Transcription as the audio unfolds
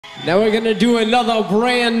Now we're gonna do another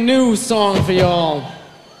brand new song for y'all.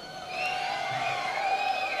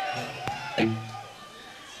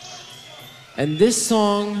 And this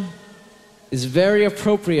song is very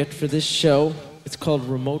appropriate for this show. It's called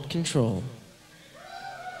Remote Control.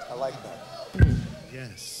 I like that.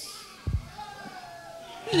 Yes.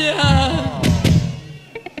 Yeah.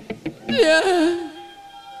 Yeah.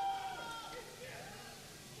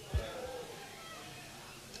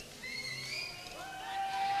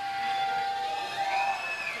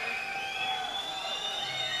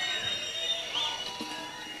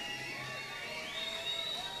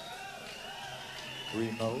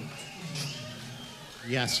 Remote.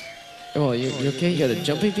 Yes. Oh, you okay? You got a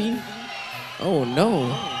jumpy bean? Oh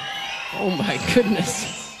no. Oh my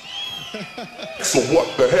goodness. So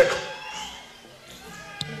what the heck?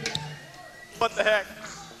 What the heck?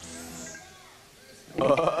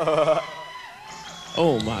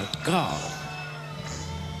 Oh my God.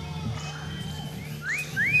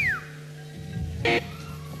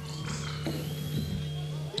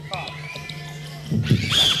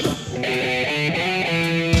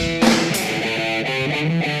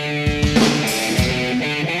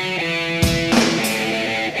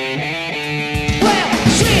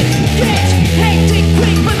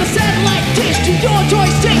 Your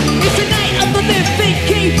joystick is the night of the living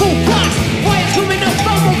cable box. Wires coming up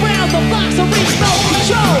from around the box. A remote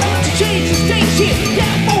control to change the station.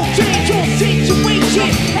 That won't change your situation.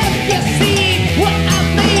 Have you seen what I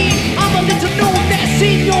mean? I'm a little known that's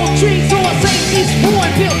in your dreams. So I say this one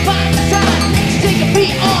built by design. Take a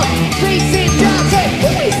beat on space and time. Say, who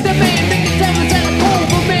is the man? Make the devils out of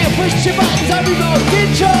over man. Push your buttons on remote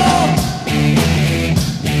control.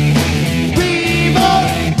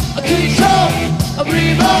 A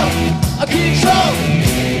remote, a control.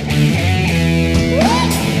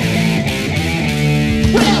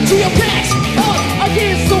 Well, to your backs, up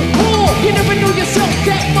against the wall. You never knew yourself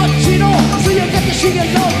that much at all. So you got to share your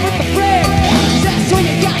love with the friend. That's all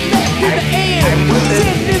you got left in the air. Instead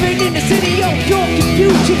of living in the city of your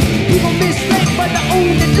confusion, people misled by their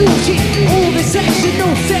own illusion. All this action,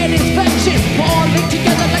 no satisfaction. We're all linked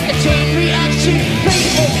together like a chain reaction.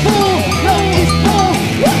 Play or fool, love is born.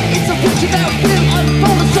 It's a picture that will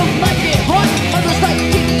unfold. Some like it hot, others like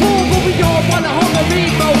it cool, but we all wanna hold a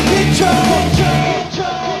remote control.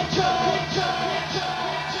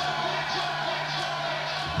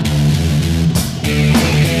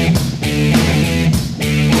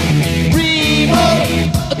 Remote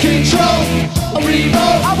control, a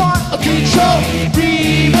remote. I want a control.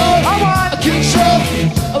 Remote, I want a control.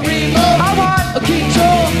 A remote, I want a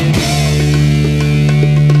control.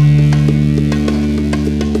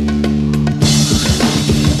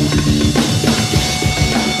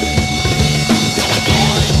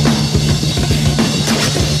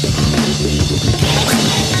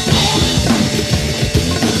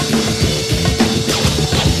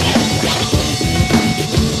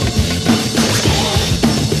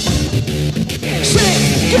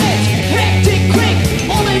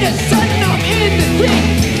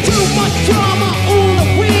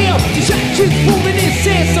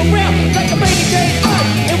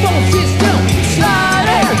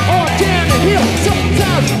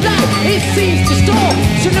 It seems to stall,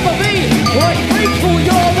 should never be. What grateful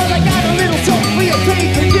you're, but I got a little something for your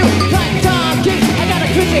faith in you. Like time kicks, I got a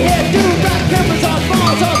crazy hairdo. Got cameras on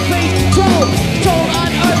Mars, on space control. Control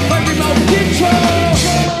on Earth by remote control.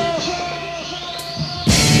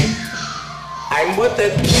 I'm with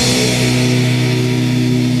it.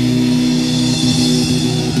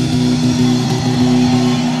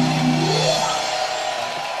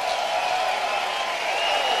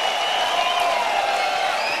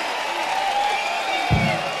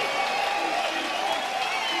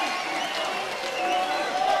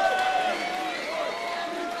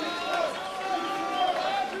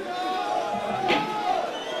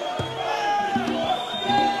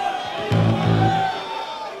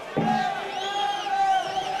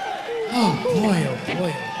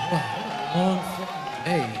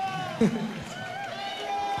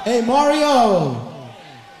 Hey Mario!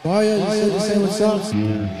 Mario, you said to say what's up?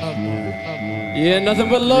 Yeah, nothing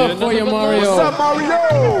but love for you, Mario. What's up, Mario?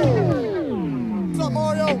 What's up,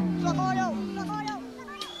 Mario? What's up, Mario? What's up, Mario?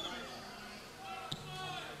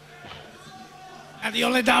 I'm the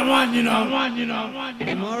only down one, you know.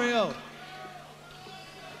 Hey Mario.